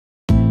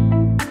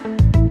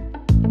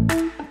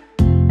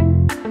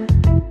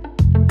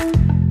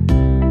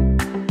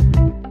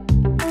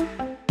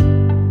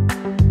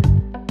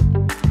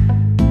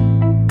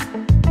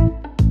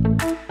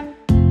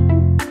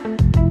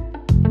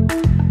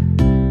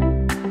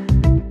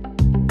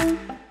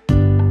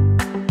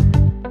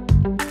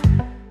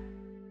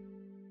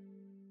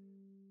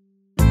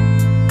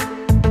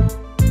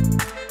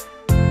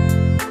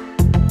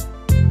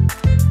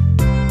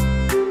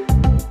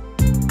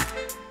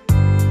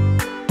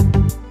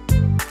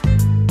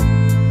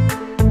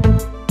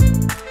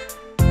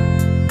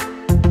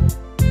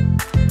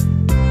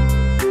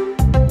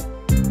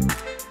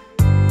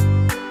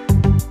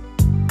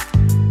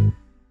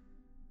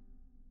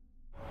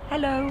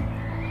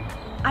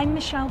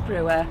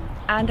Brewer,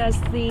 and as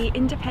the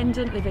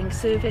Independent Living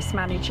Service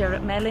Manager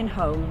at Melin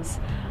Homes,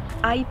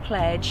 I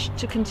pledge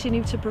to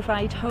continue to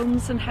provide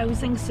homes and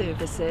housing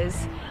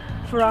services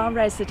for our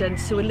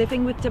residents who are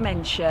living with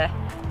dementia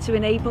to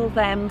enable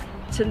them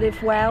to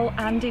live well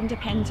and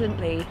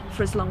independently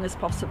for as long as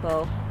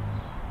possible.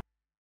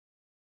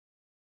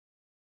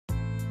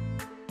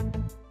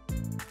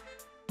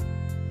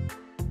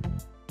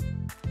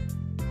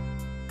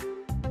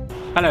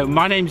 Hello,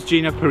 my name's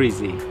Gina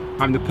Parisi.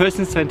 I'm the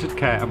Person-Centred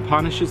Care and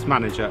Partnerships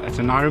Manager at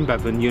Aneurin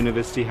Bevan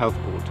University Health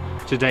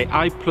Board. Today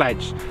I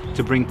pledge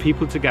to bring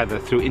people together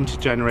through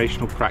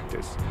intergenerational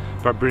practice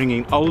by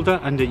bringing older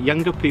and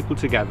younger people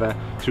together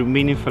through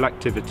meaningful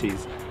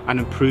activities and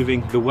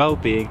improving the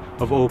well-being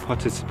of all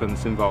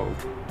participants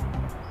involved.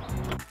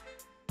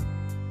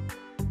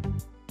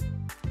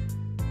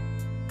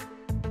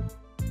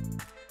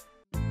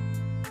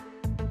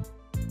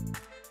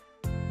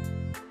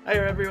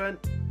 Hiya everyone,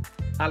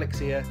 Alex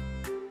here.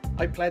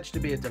 I pledge to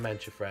be a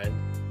dementia friend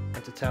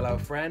and to tell our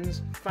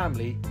friends,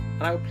 family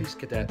and our police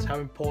cadets how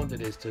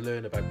important it is to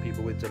learn about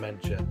people with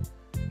dementia.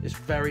 It's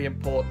very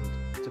important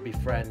to be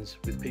friends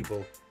with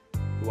people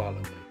who are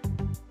lonely.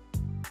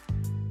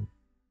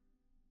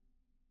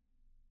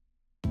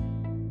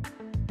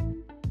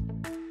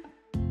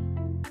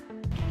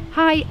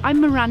 Hi,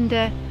 I'm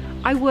Miranda.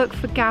 I work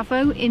for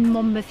Gavo in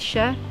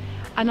Monmouthshire,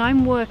 and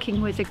I'm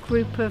working with a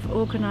group of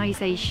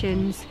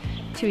organisations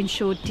to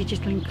ensure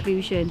digital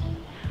inclusion.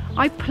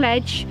 I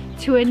pledge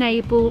to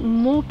enable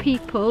more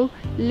people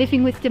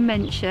living with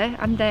dementia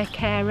and their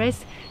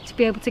carers to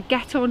be able to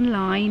get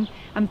online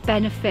and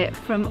benefit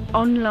from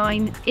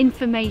online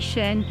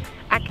information,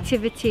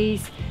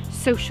 activities,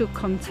 social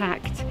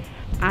contact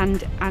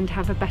and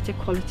have a better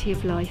quality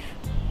of life.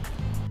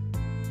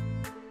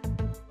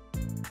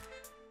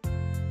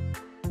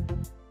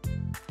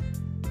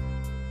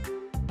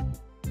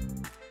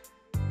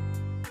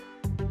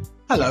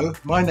 Hello,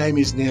 my name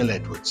is Neil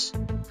Edwards.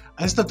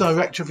 As the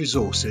Director of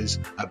Resources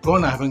at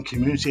Bronavon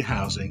Community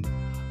Housing,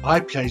 I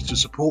pledge to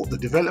support the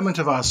development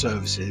of our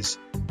services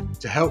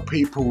to help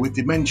people with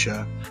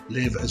dementia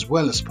live as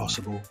well as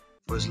possible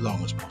for as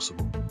long as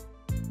possible.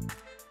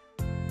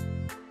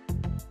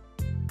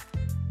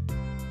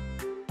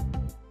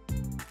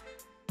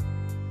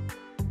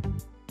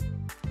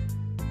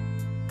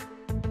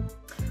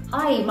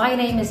 Hi, my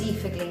name is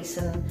Aoife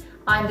Gleeson.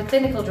 I'm the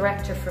Clinical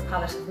Director for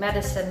Palliative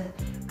Medicine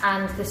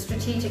and the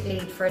Strategic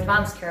Lead for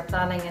Advanced Care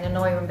Planning in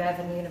Aneurin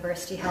Bevan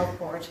University Health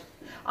Board.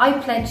 I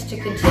pledge to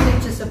continue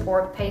to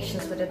support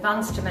patients with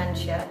advanced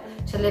dementia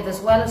to live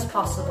as well as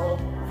possible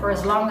for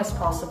as long as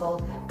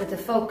possible with a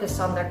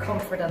focus on their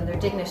comfort and their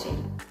dignity.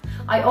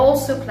 I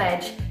also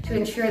pledge to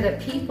ensure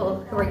that people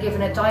who are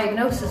given a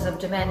diagnosis of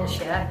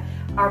dementia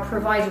are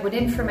provided with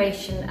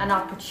information and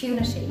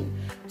opportunity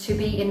to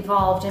be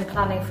involved in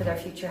planning for their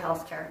future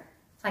healthcare.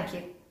 Thank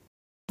you.